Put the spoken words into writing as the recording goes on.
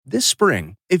This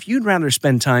spring, if you'd rather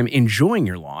spend time enjoying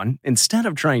your lawn instead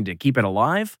of trying to keep it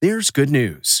alive, there's good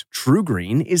news.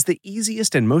 TruGreen is the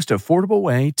easiest and most affordable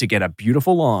way to get a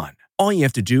beautiful lawn. All you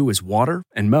have to do is water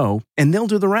and mow, and they'll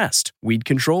do the rest. Weed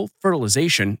control,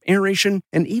 fertilization, aeration,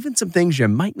 and even some things you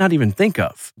might not even think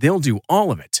of. They'll do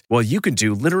all of it, while you can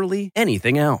do literally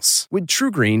anything else. With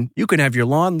TruGreen, you can have your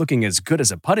lawn looking as good as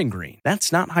a putting green.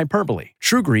 That's not hyperbole.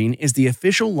 TruGreen is the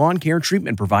official lawn care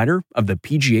treatment provider of the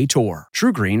PGA Tour.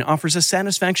 TruGreen offers a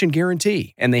satisfaction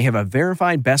guarantee, and they have a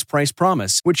verified best price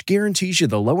promise, which guarantees you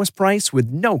the lowest price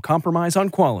with no compromise on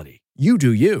quality. You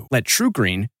do you. Let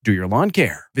TruGreen do your lawn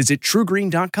care. Visit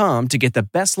TruGreen.com to get the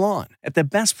best lawn at the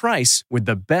best price with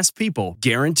the best people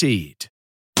guaranteed.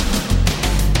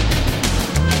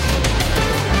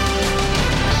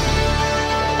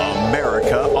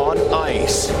 America on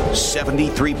ice.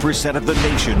 73% of the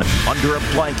nation under a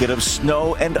blanket of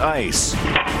snow and ice.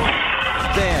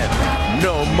 Then,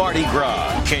 no Mardi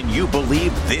Gras. Can you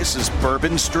believe this is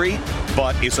Bourbon Street?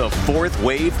 But is a fourth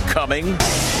wave coming?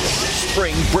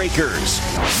 Spring Breakers,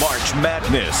 March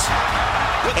Madness,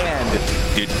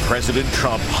 and did President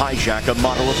Trump hijack a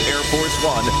model of Air Force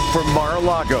One for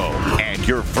Mar-a-Lago? And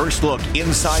your first look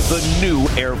inside the new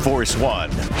Air Force One.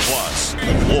 Plus,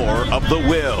 War of the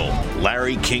Will.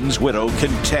 Larry King's widow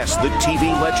contests the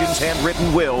TV legend's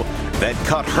handwritten will that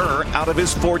cut her out of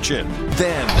his fortune.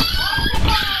 Then,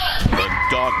 the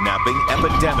dog-napping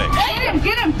epidemic.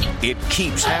 Get him! It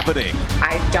keeps happening.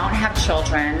 I don't have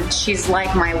children. She's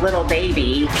like my little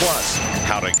baby. Plus,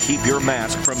 how to keep your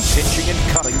mask from pinching and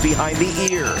cutting behind the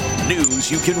ear.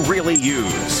 News you can really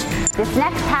use. This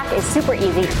next pack is super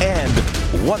easy. And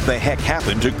what the heck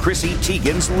happened to Chrissy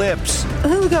Teigen's lips?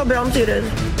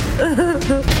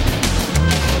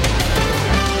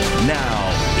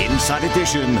 Now, Inside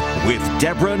Edition with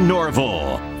Deborah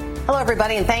Norville. Hello,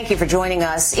 everybody, and thank you for joining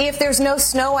us. If there's no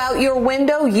snow out your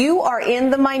window, you are in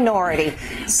the minority.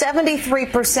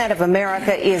 73% of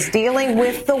America is dealing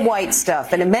with the white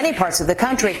stuff. And in many parts of the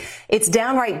country, it's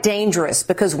downright dangerous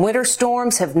because winter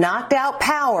storms have knocked out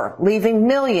power, leaving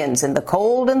millions in the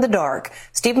cold and the dark.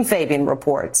 Stephen Fabian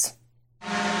reports.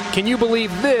 Can you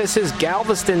believe this is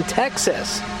Galveston,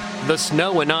 Texas? The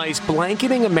snow and ice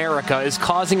blanketing America is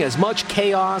causing as much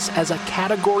chaos as a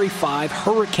Category 5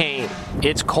 hurricane.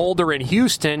 It's colder in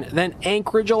Houston than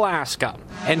Anchorage, Alaska,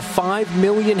 and 5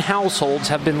 million households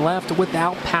have been left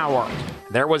without power.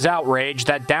 There was outrage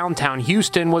that downtown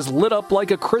Houston was lit up like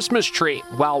a Christmas tree,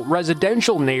 while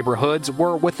residential neighborhoods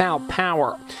were without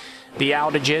power. The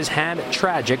outages had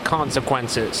tragic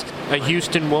consequences. A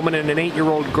Houston woman and an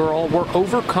 8-year-old girl were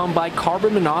overcome by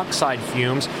carbon monoxide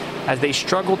fumes as they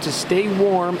struggled to stay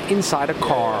warm inside a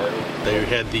car. They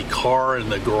had the car in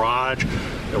the garage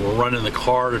and were running the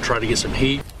car to try to get some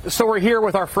heat. So we're here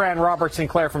with our friend Robert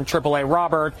Sinclair from AAA.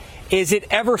 Robert, is it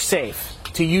ever safe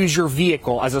to use your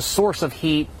vehicle as a source of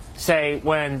heat, say,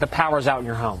 when the power's out in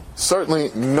your home?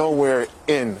 Certainly nowhere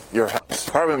in your house.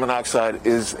 Carbon monoxide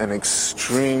is an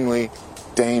extremely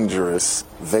dangerous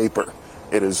vapor.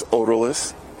 It is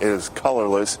odorless. It is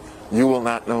colorless. You will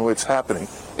not know it's happening.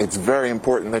 It's very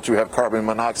important that you have carbon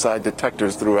monoxide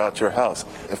detectors throughout your house.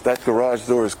 If that garage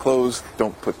door is closed,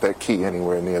 don't put that key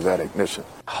anywhere near that ignition.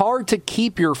 Hard to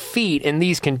keep your feet in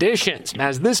these conditions,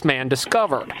 as this man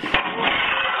discovered.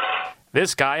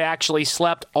 This guy actually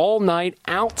slept all night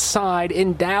outside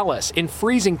in Dallas in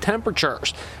freezing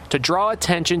temperatures to draw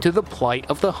attention to the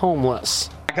plight of the homeless.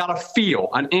 I got a feel,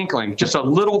 an inkling, just a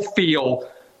little feel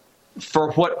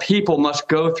for what people must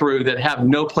go through that have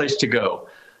no place to go.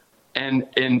 And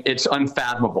it's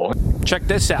unfathomable. Check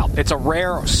this out. It's a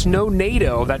rare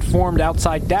snownado that formed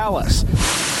outside Dallas.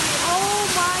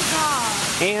 Oh my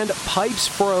God. And pipes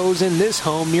froze in this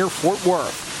home near Fort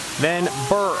Worth, then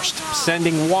burst,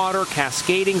 sending water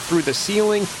cascading through the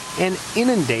ceiling and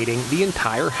inundating the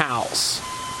entire house.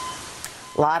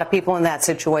 A lot of people in that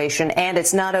situation, and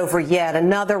it's not over yet.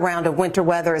 Another round of winter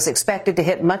weather is expected to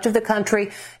hit much of the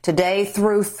country today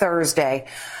through Thursday.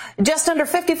 Just under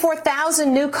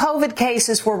 54,000 new COVID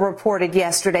cases were reported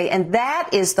yesterday, and that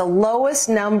is the lowest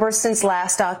number since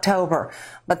last October.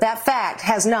 But that fact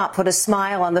has not put a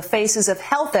smile on the faces of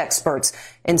health experts.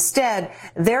 Instead,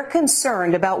 they're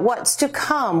concerned about what's to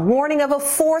come, warning of a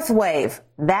fourth wave.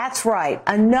 That's right,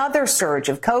 another surge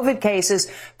of COVID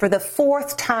cases for the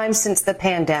fourth time since the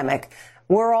pandemic.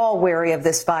 We're all wary of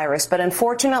this virus, but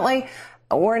unfortunately,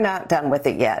 we're not done with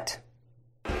it yet.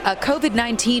 A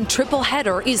COVID-19 triple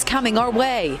header is coming our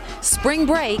way. Spring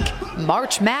break,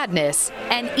 March Madness,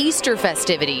 and Easter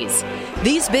festivities.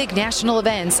 These big national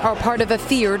events are part of a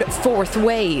feared fourth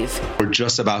wave. We're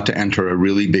just about to enter a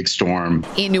really big storm.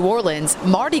 In New Orleans,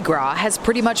 Mardi Gras has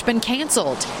pretty much been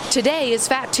canceled. Today is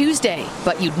Fat Tuesday,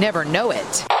 but you'd never know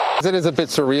it. It is a bit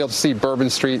surreal to see Bourbon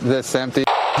Street this empty.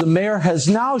 The mayor has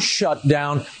now shut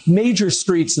down major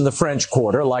streets in the French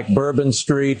Quarter, like Bourbon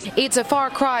Street. It's a far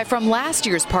cry from last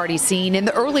year's party scene in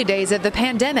the early days of the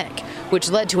pandemic, which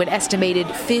led to an estimated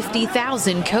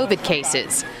 50,000 COVID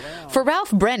cases. For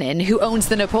Ralph Brennan, who owns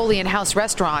the Napoleon House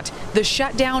restaurant, the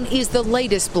shutdown is the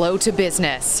latest blow to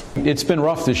business. It's been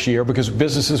rough this year because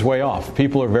business is way off.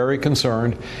 People are very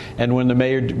concerned. And when the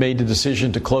mayor made the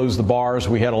decision to close the bars,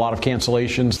 we had a lot of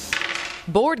cancellations.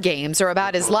 Board games are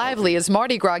about as lively as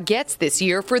Mardi Gras gets this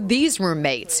year for these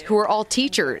roommates, who are all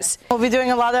teachers. We'll be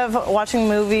doing a lot of watching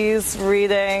movies,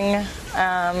 reading,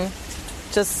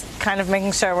 just kind of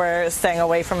making sure we're staying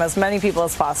away from as many people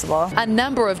as possible. A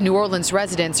number of New Orleans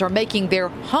residents are making their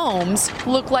homes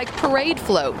look like parade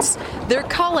floats. They're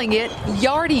calling it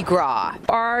Yardi Gras.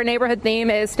 Our neighborhood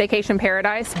theme is Staycation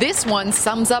Paradise. This one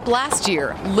sums up last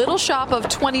year, Little Shop of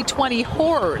 2020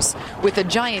 horrors, with a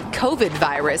giant COVID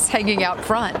virus hanging out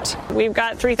front. We've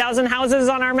got 3,000 houses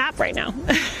on our map right now.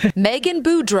 Megan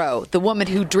Boudreau, the woman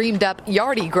who dreamed up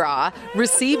Yardi Gras,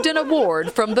 received an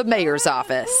award from the mayor's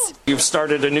office. You've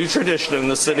started a new tradition in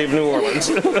the city of New Orleans.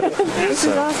 This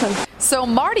is awesome. So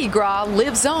Mardi Gras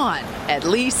lives on, at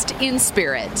least in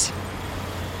spirit.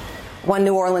 One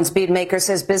New Orleans bead maker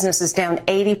says business is down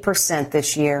 80%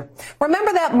 this year.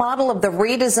 Remember that model of the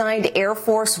redesigned Air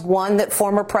Force One that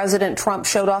former President Trump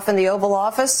showed off in the Oval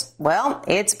Office? Well,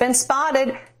 it's been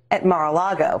spotted at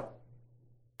Mar-a-Lago.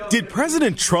 Did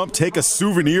President Trump take a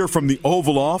souvenir from the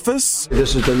Oval Office?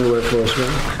 This is the new Air Force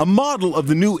One. A model of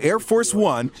the new Air Force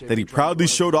One that he proudly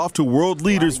showed off to world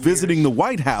leaders visiting the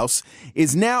White House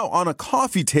is now on a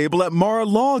coffee table at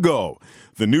Mar-a-Lago.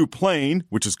 The new plane,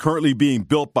 which is currently being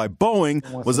built by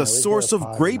Boeing, was a source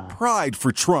of great pride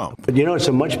for Trump. But you know, it's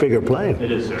a much bigger plane.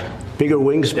 It is, sir. Bigger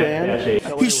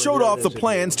wingspan. He showed off the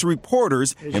plans to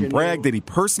reporters and bragged that he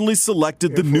personally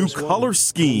selected the new color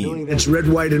scheme. It's red,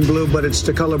 white, and blue, but it's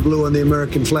the color blue on the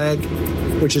American flag,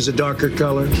 which is a darker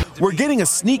color. We're getting a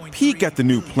sneak peek at the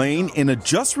new plane in a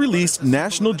just-released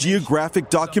National Geographic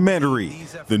documentary,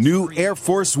 The New Air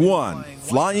Force One,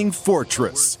 Flying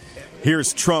Fortress.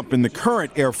 Here's Trump in the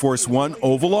current Air Force One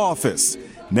Oval Office.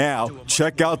 Now,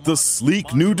 check out the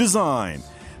sleek new design.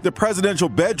 The presidential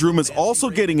bedroom is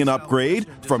also getting an upgrade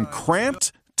from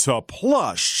cramped to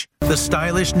plush. The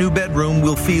stylish new bedroom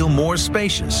will feel more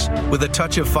spacious with a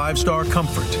touch of five-star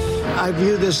comfort. I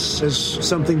view this as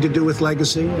something to do with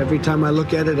legacy. Every time I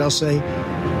look at it, I'll say,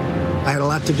 I had a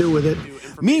lot to do with it.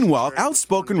 Meanwhile,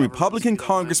 outspoken Republican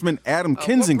Congressman Adam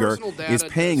Kinzinger is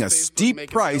paying a steep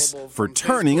price for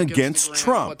turning against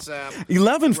Trump.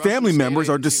 11 family members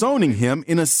are disowning him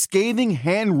in a scathing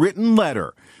handwritten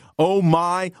letter. Oh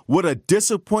my, what a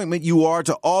disappointment you are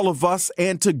to all of us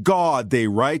and to God, they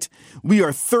write. We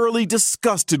are thoroughly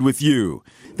disgusted with you.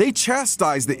 They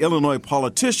chastised the Illinois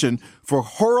politician for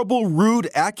horrible,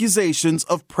 rude accusations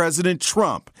of President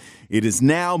Trump. It is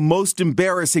now most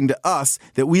embarrassing to us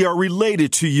that we are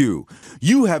related to you.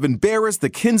 You have embarrassed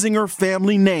the Kinzinger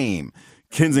family name.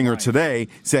 Kinzinger today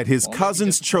said his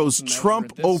cousins chose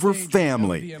Trump over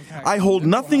family. I hold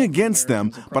nothing against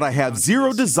them, but I have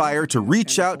zero desire to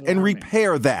reach out and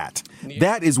repair that.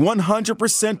 That is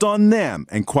 100% on them,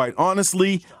 and quite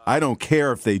honestly, I don't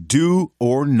care if they do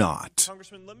or not.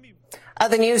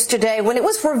 Other news today, when it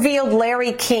was revealed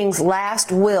Larry King's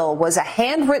last will was a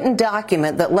handwritten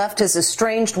document that left his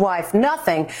estranged wife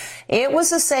nothing, it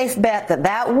was a safe bet that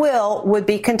that will would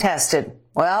be contested.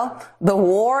 Well, the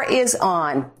war is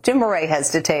on. Jim Murray has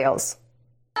details.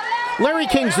 Larry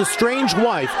King's estranged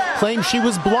wife claims she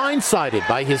was blindsided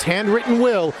by his handwritten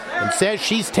will and says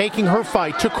she's taking her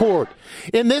fight to court.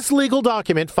 In this legal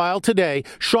document filed today,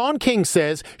 Shawn King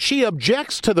says she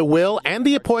objects to the will and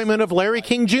the appointment of Larry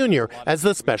King Jr. as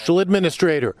the special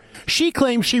administrator. She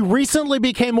claims she recently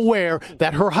became aware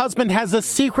that her husband has a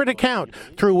secret account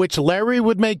through which Larry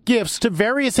would make gifts to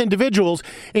various individuals,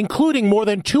 including more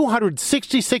than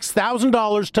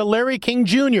 $266,000 to Larry King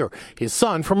Jr., his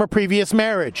son from a previous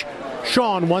marriage.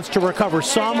 Shawn wants to recover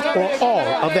some or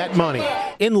all of that money.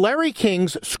 In Larry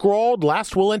King's scrawled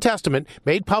last will and testament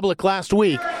made public last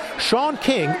week, Shawn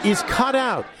King is cut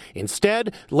out.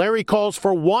 Instead, Larry calls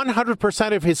for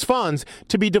 100% of his funds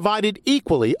to be divided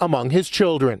equally among his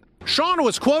children. Shawn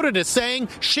was quoted as saying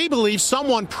she believes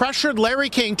someone pressured Larry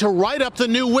King to write up the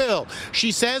new will.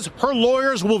 She says her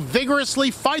lawyers will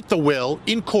vigorously fight the will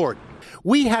in court.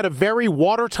 We had a very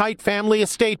watertight family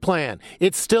estate plan.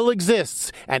 It still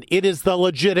exists, and it is the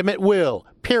legitimate will,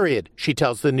 period, she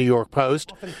tells the New York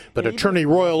Post. But attorney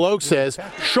Royal Oak says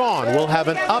Shawn will have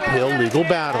an uphill legal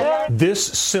battle. This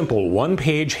simple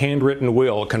one-page handwritten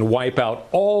will can wipe out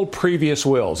all previous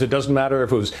wills. It doesn't matter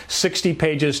if it was 60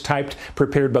 pages typed,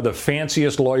 prepared by the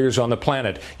fanciest lawyers on the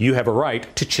planet. You have a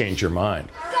right to change your mind.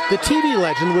 The TV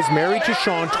legend was married to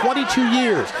Shawn 22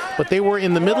 years, but they were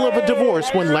in the middle of a divorce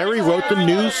when Larry wrote the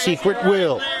new secret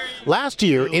will. Last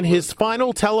year, in his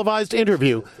final televised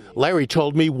interview, Larry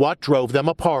told me what drove them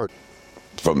apart.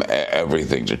 From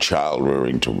everything to child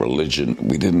rearing to religion,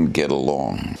 we didn't get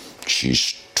along.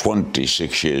 She's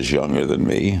 26 years younger than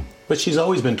me. But she's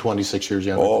always been 26 years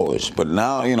younger. Always. But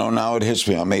now, now it hits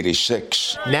me. I'm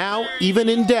 86. Now, even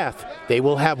in death, they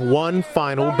will have one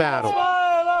final battle.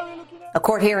 A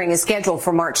court hearing is scheduled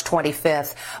for March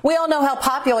 25th. We all know how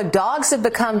popular dogs have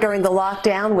become during the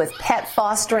lockdown, with pet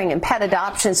fostering and pet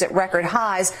adoptions at record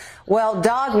highs. Well,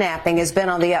 dog napping has been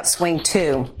on the upswing,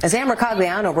 too. As Amber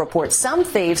Cogliano reports, some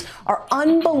thieves are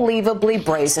unbelievably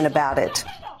brazen about it.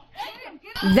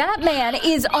 That man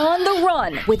is on the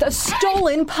run with a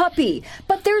stolen puppy.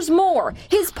 But there's more.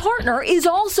 His partner is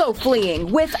also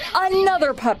fleeing with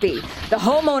another puppy. The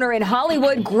homeowner in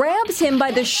Hollywood grabs him by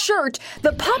the shirt.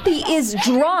 The puppy is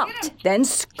dropped, then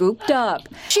scooped up.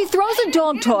 She throws a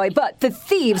dog toy, but the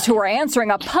thieves who are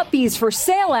answering a puppies for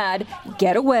sale ad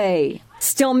get away.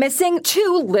 Still missing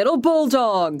 2 little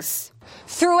bulldogs.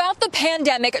 Throughout the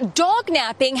pandemic, dog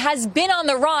napping has been on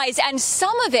the rise, and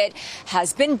some of it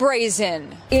has been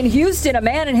brazen. In Houston, a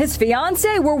man and his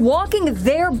fiancée were walking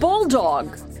their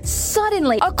bulldog.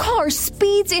 Suddenly, a car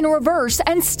speeds in reverse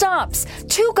and stops.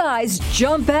 2 guys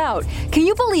jump out. Can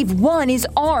you believe one is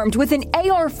armed with an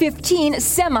AR-15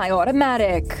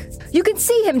 semi-automatic? You can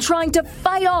see him trying to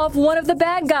fight off one of the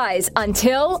bad guys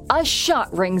until a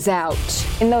shot rings out.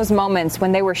 In those moments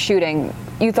when they were shooting,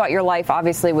 you thought your life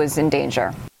obviously was in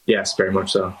danger. Yes, very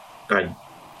much so. I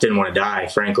didn't want to die,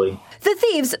 frankly. The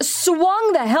thieves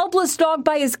swung the helpless dog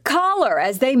by his collar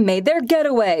as they made their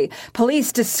getaway.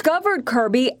 Police discovered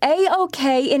Kirby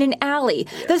A-OK in an alley.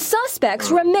 The suspects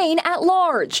remain at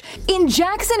large. In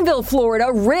Jacksonville,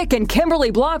 Florida, Rick and Kimberly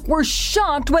Block were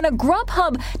shocked when a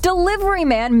Grubhub delivery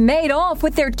man made off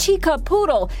with their teacup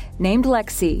poodle named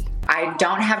Lexi. I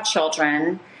don't have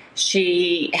children.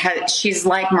 She's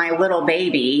like my little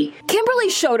baby. Kimberly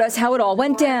showed us how it all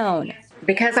went down.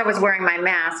 Because I was wearing my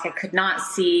mask, I could not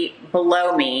see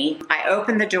below me. I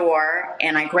opened the door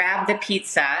and I grabbed the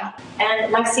pizza,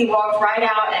 and Lexi walked right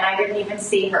out and I didn't even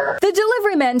see her. The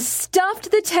delivery man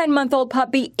stuffed the 10-month-old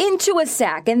puppy into a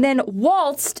sack and then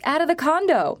waltzed out of the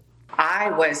condo. I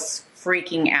was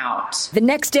freaking out. The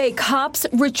next day, cops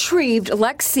retrieved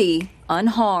Lexi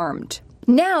unharmed.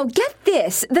 Now, get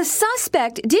this. The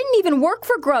suspect didn't even work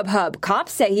for Grubhub.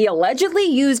 Cops say he allegedly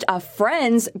used a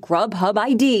friend's Grubhub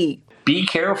ID. Be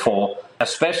careful,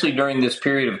 especially during this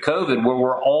period of COVID where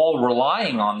we're all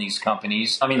relying on these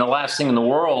companies. I mean, the last thing in the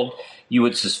world you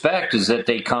would suspect is that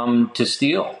they come to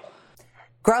steal.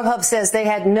 Grubhub says they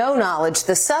had no knowledge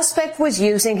the suspect was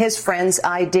using his friend's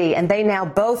ID, and they now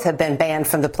both have been banned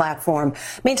from the platform.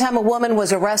 Meantime, a woman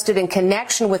was arrested in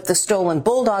connection with the stolen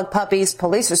bulldog puppies.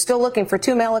 Police are still looking for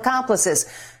 2 male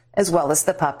accomplices, as well as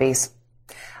the puppies.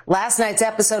 Last night's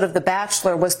episode of The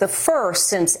Bachelor was the first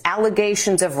since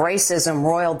allegations of racism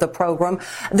roiled the program.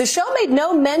 The show made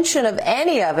no mention of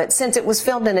any of it since it was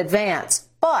filmed in advance.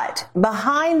 But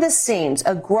behind the scenes,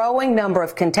 a growing number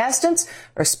of contestants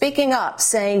are speaking up,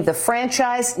 saying the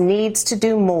franchise needs to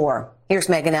do more. Here's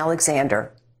Megan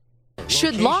Alexander.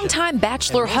 Should longtime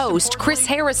Bachelor host Chris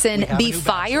Harrison be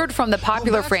fired from the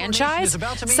popular franchise?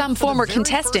 Some former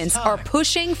contestants are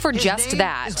pushing for just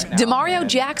that. Demario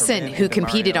Jackson, who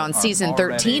competed on season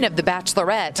 13 of The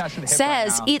Bachelorette,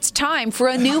 says it's time for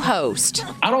a new host.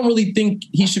 I don't really think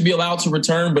he should be allowed to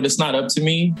return, but it's not up to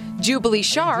me. Jubilee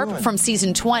Sharp from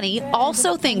season 20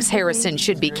 also thinks Harrison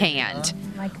should be canned.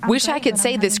 Wish I could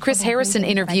say this Chris Harrison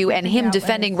interview and him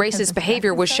defending racist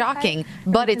behavior was shocking,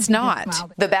 but it's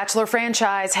not. The Bachelor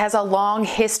franchise has a long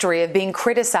history of being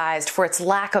criticized for its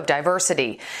lack of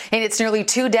diversity. In its nearly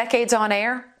 2 decades on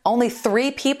air, only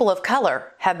 3 people of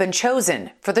color have been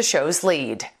chosen for the show's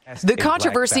lead. The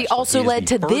controversy also led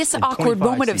to this awkward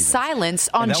moment of silence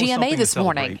on GMA this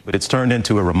morning. But it's turned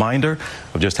into a reminder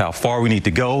of just how far we need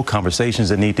to go, conversations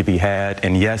that need to be had,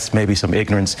 and yes, maybe some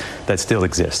ignorance that still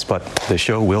exists. But the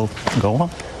show will go on.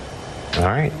 All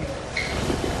right.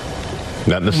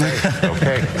 Nothing to say.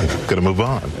 Okay, gonna move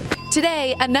on.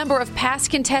 Today, a number of past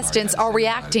contestants are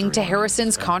reacting to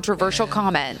Harrison's controversial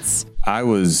comments. I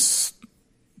was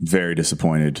very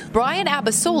disappointed. Brian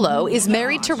Abasolo is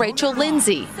married to Rachel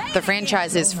Lindsay, the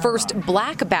franchise's first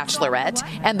black bachelorette,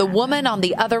 and the woman on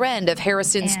the other end of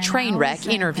Harrison's train wreck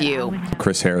interview.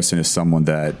 Chris Harrison is someone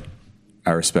that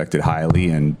I respected highly,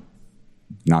 and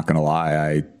not going to lie,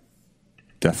 I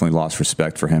definitely lost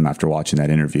respect for him after watching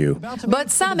that interview. But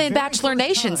some in Bachelor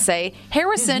Nation say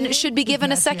Harrison should be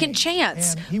given a second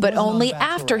chance, but only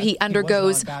after he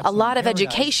undergoes a lot of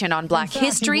education on Black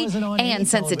history and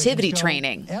sensitivity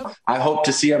training. I hope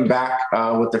to see him back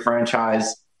with the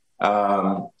franchise,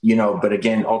 but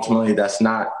again, ultimately that's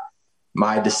not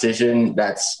my decision.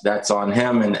 That's on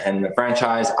him and the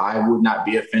franchise. I would not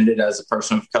be offended as a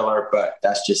person of color, but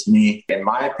that's just me. In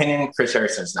my opinion, Chris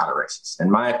Harrison is not a racist. In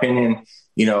my opinion,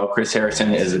 Chris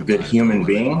Harrison is a good human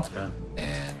being.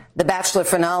 The Bachelor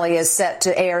finale is set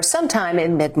to air sometime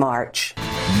in mid-March.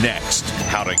 Next,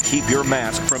 how to keep your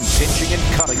mask from pinching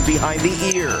and cutting behind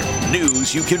the ear.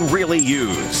 News you can really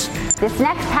use. This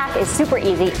next hack is super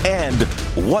easy. And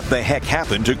what the heck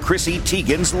happened to Chrissy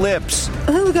Teigen's lips?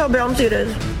 Look how bouncy it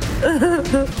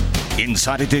is.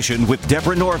 Inside Edition with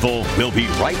Deborah Norville. We'll be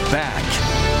right back.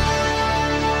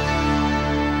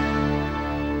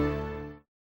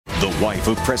 The wife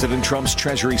of President Trump's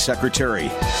Treasury Secretary.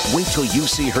 Wait till you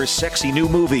see her sexy new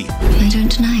movie. I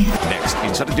don't deny it. Next,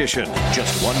 Inside Edition.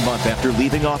 Just 1 month after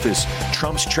leaving office,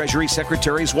 Trump's Treasury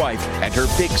Secretary's wife and her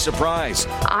big surprise.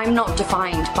 I'm not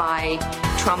defined by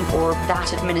Trump or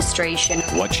that administration.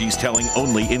 What she's telling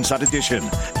only Inside Edition.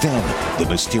 Then, the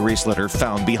mysterious letter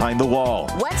found behind the wall.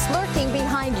 What's lurking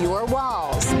behind your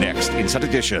walls? Next, Inside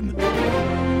Edition.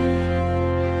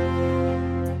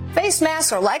 Face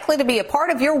masks are likely to be a part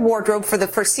of your wardrobe for the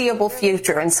foreseeable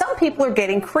future, and some people are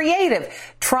getting creative,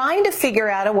 trying to figure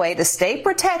out a way to stay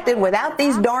protected without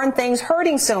these darn things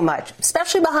hurting so much,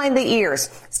 especially behind the ears.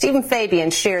 Stephen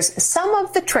Fabian shares some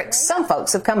of the tricks some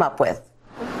folks have come up with.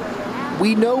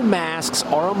 We know masks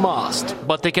are a must,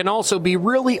 but they can also be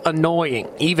really annoying,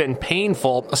 even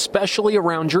painful, especially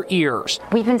around your ears.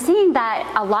 We've been seeing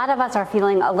that a lot of us are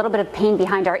feeling a little bit of pain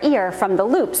behind our ear from the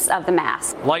loops of the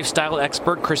mask. Lifestyle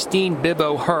expert Christine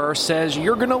Bibbo-Herr says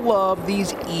you're going to love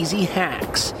these easy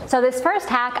hacks. So this first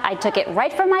hack, I took it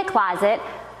right from my closet.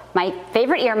 My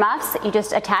favorite earmuffs, you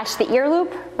just attach the ear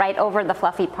loop right over the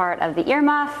fluffy part of the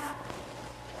earmuff.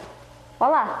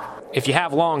 Voila. If you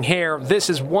have long hair, this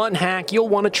is one hack you'll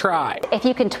want to try. If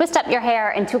you can twist up your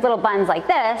hair in two little buns like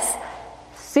this,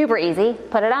 super easy.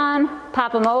 Put it on,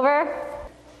 pop them over.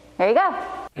 There you go.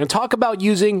 And talk about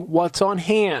using what's on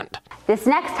hand. This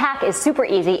next hack is super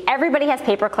easy. Everybody has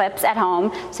paper clips at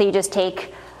home, so you just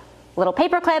take a little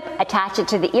paper clip, attach it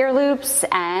to the ear loops,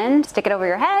 and stick it over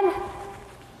your head.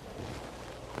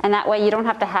 And that way you don't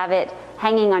have to have it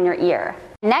hanging on your ear.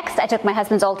 Next, I took my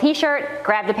husband's old t-shirt,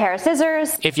 grabbed a pair of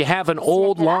scissors. If you have an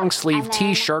old long sleeve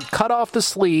t-shirt, cut off the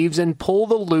sleeves and pull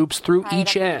the loops through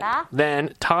each end.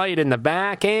 Then tie it in the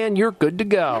back and you're good to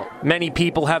go. Many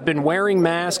people have been wearing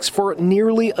masks for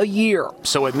nearly a year,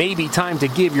 so it may be time to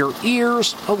give your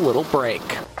ears a little break.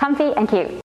 Comfy and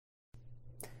cute.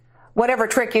 Whatever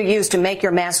trick you use to make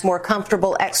your mask more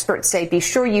comfortable, experts say be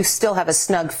sure you still have a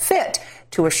snug fit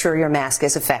to assure your mask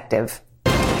is effective.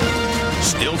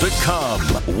 Still to come,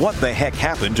 what the heck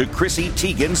happened to Chrissy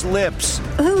Teigen's lips?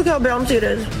 Look how bouncy it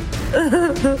is.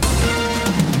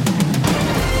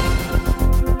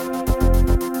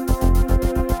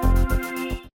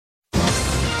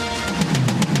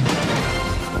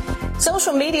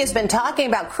 Social media has been talking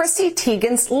about Chrissy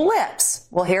Teigen's lips.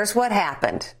 Well, here's what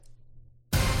happened.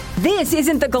 This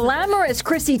isn't the glamorous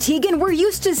Chrissy Teigen we're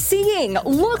used to seeing.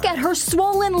 Look at her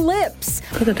swollen lips.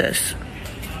 Look at this.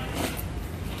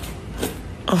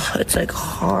 Oh, it's like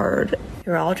hard.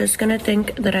 You're all just gonna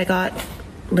think that I got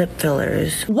lip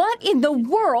fillers. What in the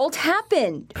world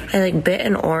happened? I bit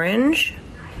an orange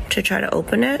to try to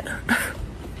open it.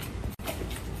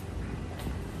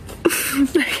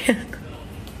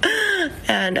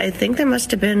 And I think there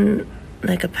must have been a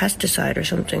pesticide or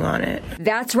something on it.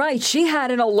 That's right. She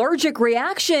had an allergic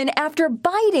reaction after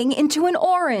biting into an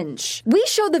orange. We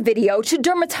show the video to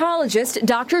dermatologist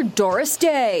Dr. Doris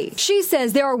Day. She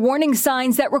says there are warning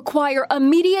signs that require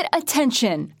immediate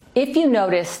attention. If you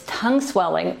notice tongue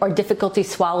swelling or difficulty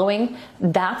swallowing,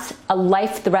 that's a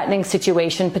life-threatening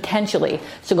situation potentially.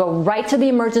 So go right to the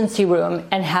emergency room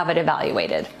and have it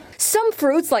evaluated. Some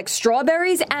fruits like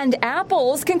strawberries and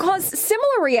apples can cause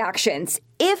similar reactions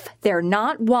if they're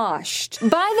not washed.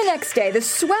 By the next day, the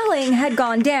swelling had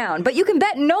gone down, but you can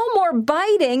bet no more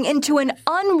biting into an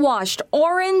unwashed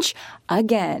orange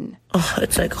again. Oh,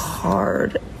 it's like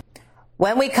hard.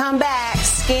 When we come back,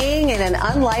 skiing in an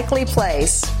unlikely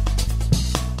place.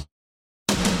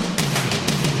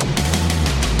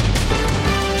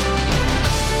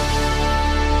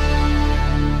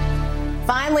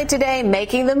 Finally today,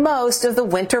 making the most of the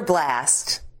winter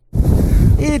blast.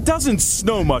 It doesn't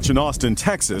snow much in Austin,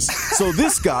 Texas, so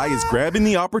this guy is grabbing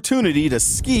the opportunity to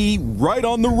ski right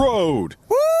on the road.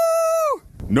 Woo!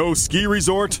 No ski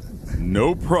resort,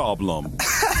 no problem.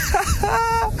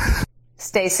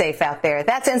 Stay safe out there.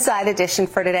 That's Inside Edition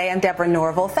for today. I'm Deborah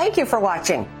Norville. Thank you for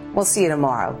watching. We'll see you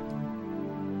tomorrow.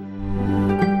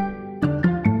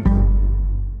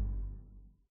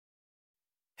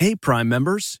 Hey, Prime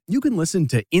members, you can listen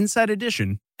to Inside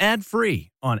Edition ad-free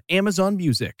on Amazon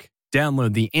Music.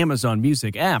 Download the Amazon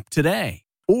Music app today.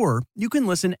 Or you can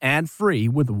listen ad-free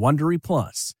with Wondery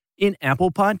Plus in Apple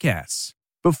Podcasts.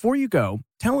 Before you go,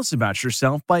 tell us about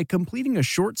yourself by completing a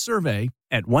short survey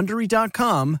at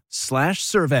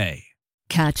Wondery.com/survey.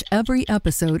 Catch every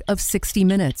episode of 60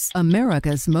 Minutes,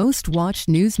 America's most watched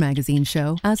news magazine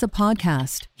show, as a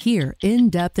podcast. Hear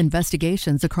in-depth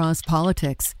investigations across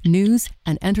politics, news,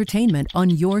 and entertainment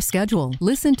on your schedule.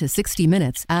 Listen to 60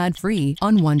 Minutes ad-free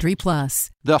on Wondery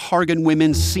Plus. The Hargan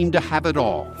women seem to have it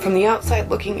all. From the outside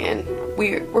looking in,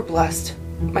 we were blessed.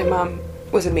 My mom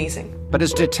was amazing. But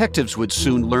as detectives would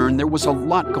soon learn, there was a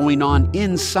lot going on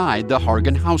inside the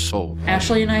Hargan household.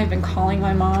 Ashley and I have been calling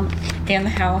my mom and the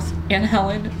house and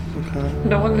Helen. Okay.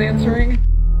 No one's answering.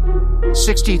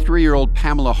 63-year-old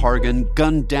Pamela Hargan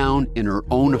gunned down in her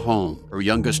own home. Her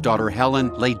youngest daughter,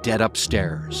 Helen, lay dead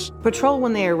upstairs. Patrol,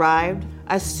 when they arrived,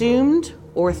 assumed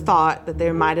or thought that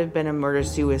there might have been a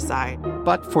murder-suicide.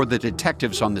 But for the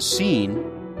detectives on the scene,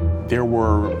 there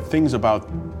were things about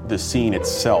the scene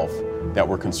itself that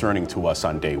were concerning to us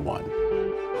on day one.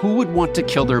 Who would want to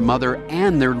kill their mother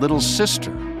and their little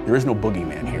sister? There is no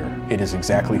boogeyman here. It is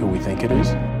exactly who we think it is.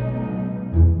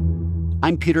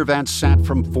 I'm Peter Van Sant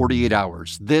from 48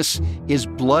 Hours. This is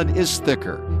Blood is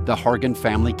Thicker, the Hargan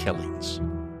family killings.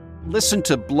 Listen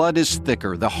to Blood is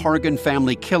Thicker, the Hargan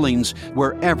family killings,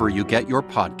 wherever you get your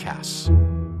podcasts.